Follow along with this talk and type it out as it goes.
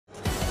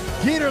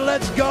Peter,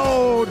 let's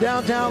go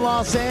downtown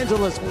Los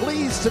Angeles.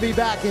 Pleased to be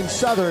back in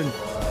Southern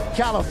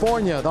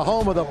California, the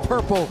home of the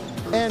purple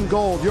and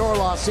gold. Your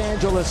Los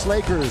Angeles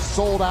Lakers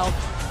sold out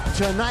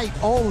tonight,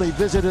 only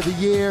visit of the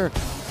year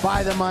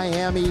by the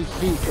Miami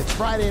Heat. It's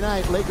Friday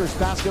night, Lakers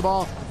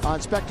basketball on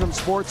Spectrum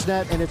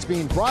Sportsnet, and it's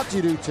being brought to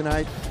you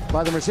tonight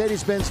by the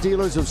Mercedes-Benz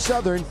dealers of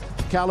Southern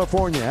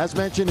California. As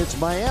mentioned, it's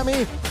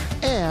Miami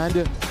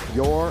and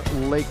your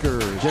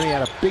Lakers. Jimmy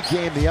had a big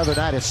game the other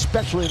night,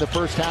 especially in the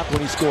first half when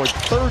he scored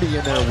 30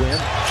 in their win.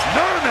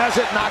 Nurn has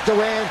it knocked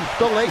away, and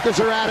the Lakers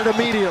are at it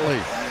immediately.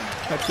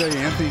 I tell you,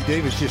 Anthony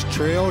Davis just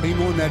trailed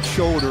him on that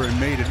shoulder and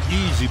made an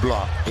easy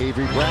block.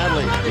 Avery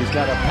Bradley, he's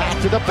got a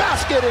pass to the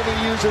basket, and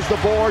he uses the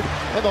board,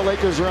 and the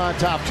Lakers are on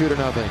top 2-0.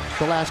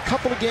 The last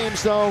couple of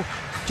games, though,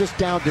 just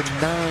down to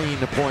 9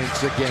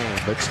 points a game,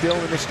 but still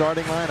in the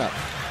starting lineup.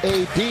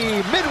 AD,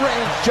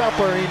 mid-range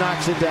jumper, he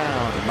knocks it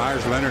down.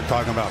 Myers Leonard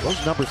talking about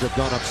those numbers have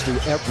gone up, Stu,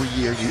 every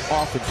year. You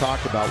often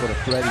talk about what a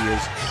threat he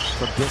is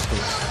from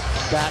distance.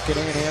 Back it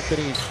in,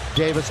 Anthony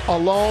Davis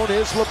alone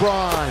is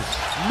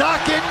LeBron.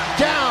 Knock it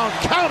down,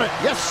 count it,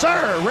 yes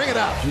sir, ring it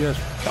up. Yes,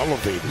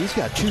 elevated. He's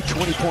got 2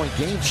 20-point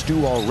games,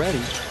 Stu,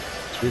 already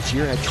this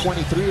year, at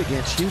 23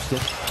 against Houston.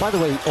 By the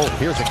way, oh,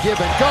 here's a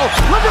give and go.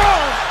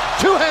 LeBron!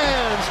 2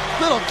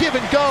 hands, little give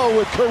and go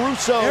with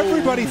Caruso.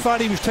 Everybody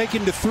thought he was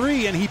taking the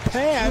 3, and he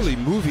passed. Really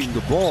moving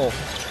the ball.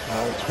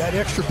 That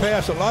extra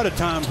pass a lot of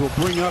times will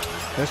bring up.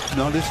 This is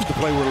the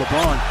play where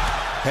LeBron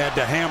had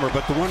to hammer,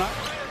 but the one.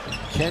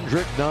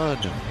 Kendrick Nunn.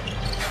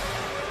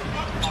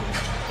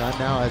 Nunn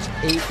now has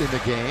 8 in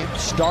the game.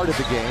 Started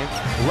the game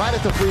right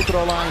at the free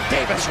throw line.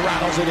 Davis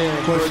rattles it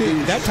in. Well, see,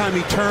 that time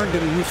he turned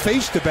and he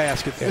faced the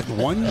basket. At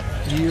 1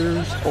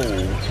 years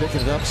old,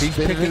 picking it up. He's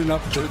picking it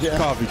up to the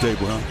coffee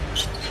table, huh?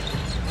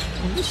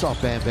 You saw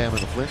Bam Bam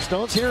in the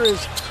Flintstones. Here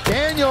is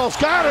Daniels.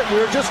 Got it.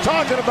 We were just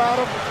talking about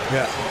him.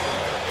 Yeah.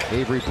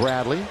 Avery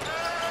Bradley.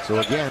 So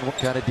again, what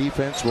kind of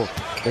defense will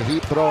the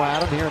Heat throw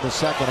at him here in the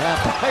second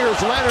half?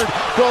 Myers Leonard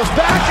goes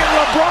back, and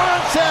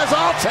LeBron says,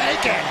 "I'll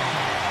take it."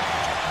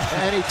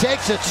 And he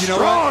takes it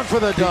strong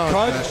for the dunk.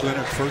 That's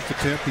Leonard's first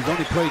attempt. He's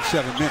only played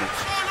 7 minutes.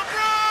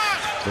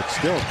 But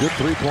still, good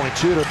three-point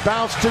shooter.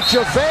 Bounce to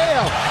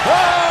JaVale.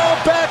 Oh,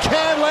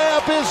 backhand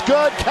layup is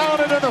good.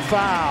 Counted in a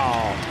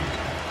foul.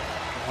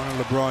 One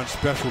of LeBron's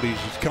specialties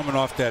is coming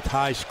off that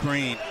high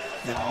screen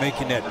and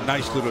making that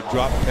nice little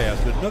drop pass.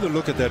 But another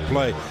look at that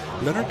play.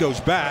 Leonard goes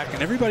back,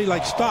 and everybody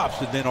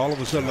stops, and then all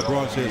of a sudden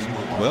LeBron says,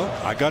 well,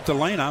 I got the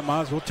lane. I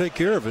might as well take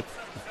care of it.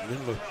 And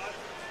then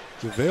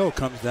JaVale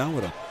comes down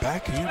with a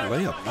backhand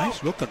layup.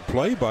 Nice looking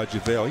play by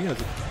JaVale. Yeah,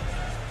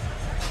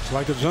 it's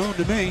like a zone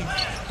to me.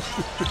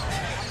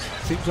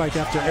 Seems like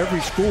after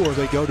every score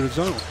they go to the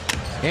zone.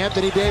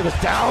 Anthony Davis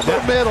down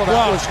the middle.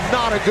 That was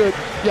not a good.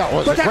 Yeah, it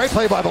was a great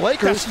play by the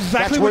Lakers.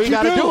 That's where you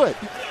got to do it.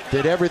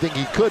 Did everything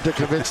he could to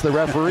convince the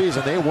referees,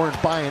 and they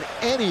weren't buying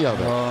any of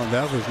it.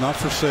 That was not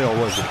for sale,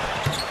 was it?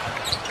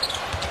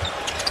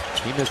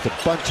 He missed a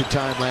bunch of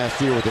time last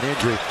year with an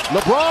injury.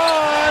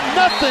 LeBron,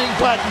 nothing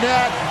but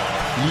net.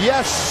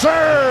 Yes,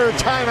 sir.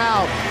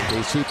 Timeout.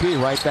 KCP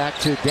right back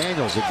to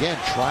Daniels again,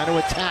 trying to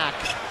attack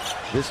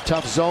this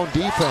tough zone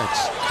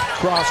defense.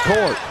 Cross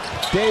court.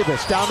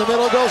 Davis down the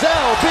middle goes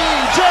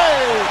LBJ.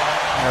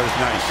 That was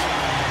nice.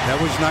 That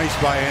was nice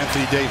by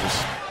Anthony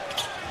Davis.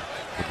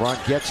 LeBron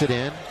gets it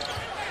in.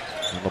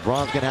 And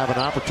LeBron's going to have an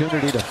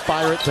opportunity to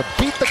fire it to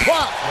beat the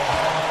clock.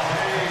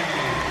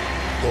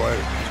 Boy.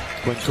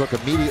 Quinn Cook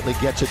immediately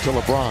gets it to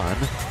LeBron.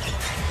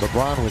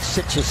 LeBron with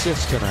 6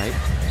 assists tonight.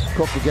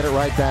 Cook will get it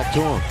right back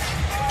to him.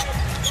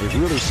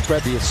 They've really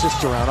spread the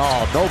assists around.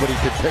 Oh, nobody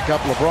can pick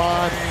up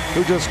LeBron,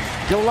 who just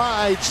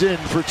glides in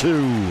for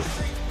 2.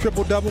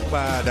 Triple-double?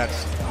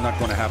 That's not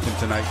going to happen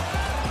tonight.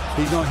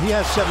 He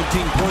has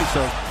 17 points,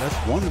 so that's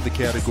one of the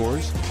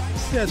categories.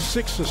 He has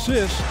 6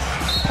 assists.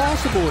 It's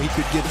possible he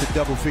could get to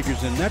double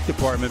figures in that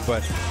department,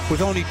 but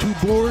with only 2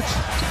 boards,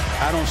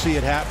 I don't see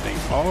it happening.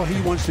 All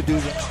he wants to do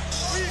is...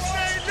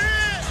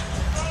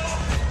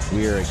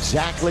 We are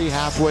exactly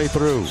halfway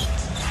through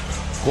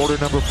quarter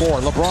number 4.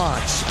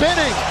 LeBron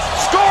spinning,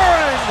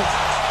 scoring!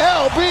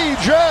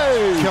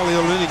 LBJ! Kelly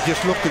Olynyk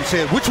just looked and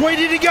said, which way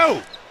did he go?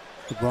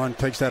 LeBron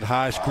takes that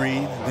high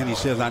screen, and then he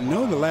says, I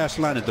know the last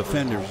line of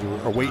defenders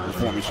are waiting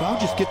for me, so I'll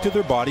just get to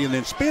their body and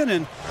then spin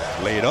and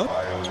lay it up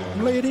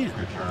and lay it in.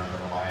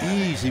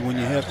 Easy when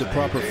you have the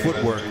proper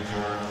footwork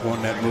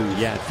on that move.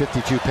 Yeah,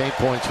 52 paint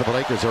points for the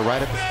Lakers. Are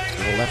right at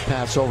the left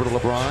pass over to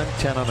LeBron.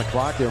 10 on the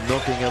clock. They're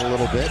milking it a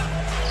little bit.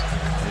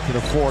 They can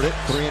afford it.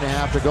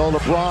 3.5 to go.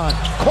 LeBron,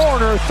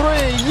 corner 3.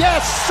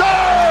 Yes,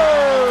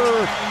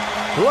 sir!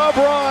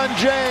 LeBron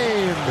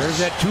James. There's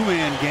that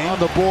 2-man game on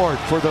the board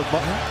for the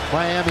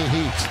Miami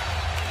Heat.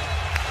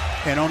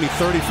 And only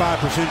 35%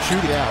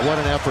 shooting. Yeah, what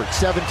an effort.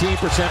 17%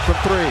 from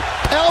 3.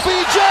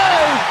 LBJ!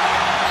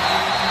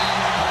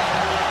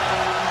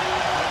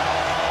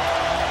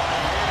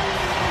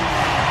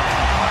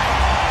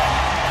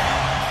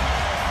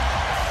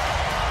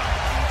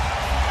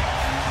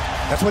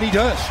 That's what he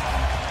does.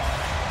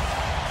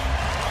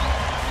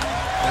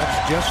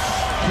 That's just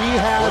He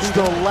has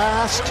the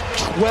last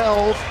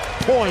 12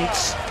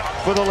 points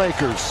for the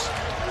Lakers.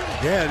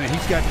 Yeah, and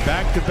he's got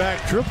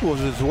back-to-back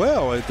triples as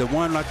well. The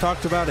one I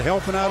talked about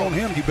helping out on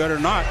him, you better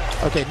not.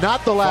 Okay,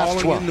 not the last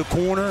 12. Falling in the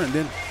corner, and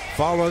then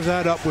follows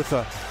that up with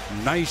a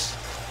nice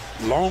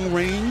long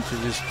range, and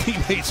his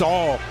teammates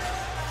all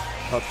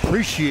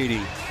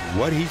appreciating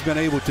what he's been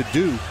able to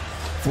do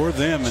for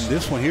them. And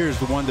this one here is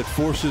the one that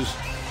forces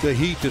the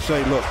Heat to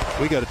say, look,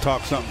 we got to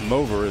talk something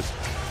over, as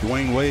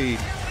Dwayne Wade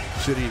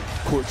sitting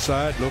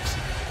courtside looks,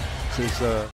 says,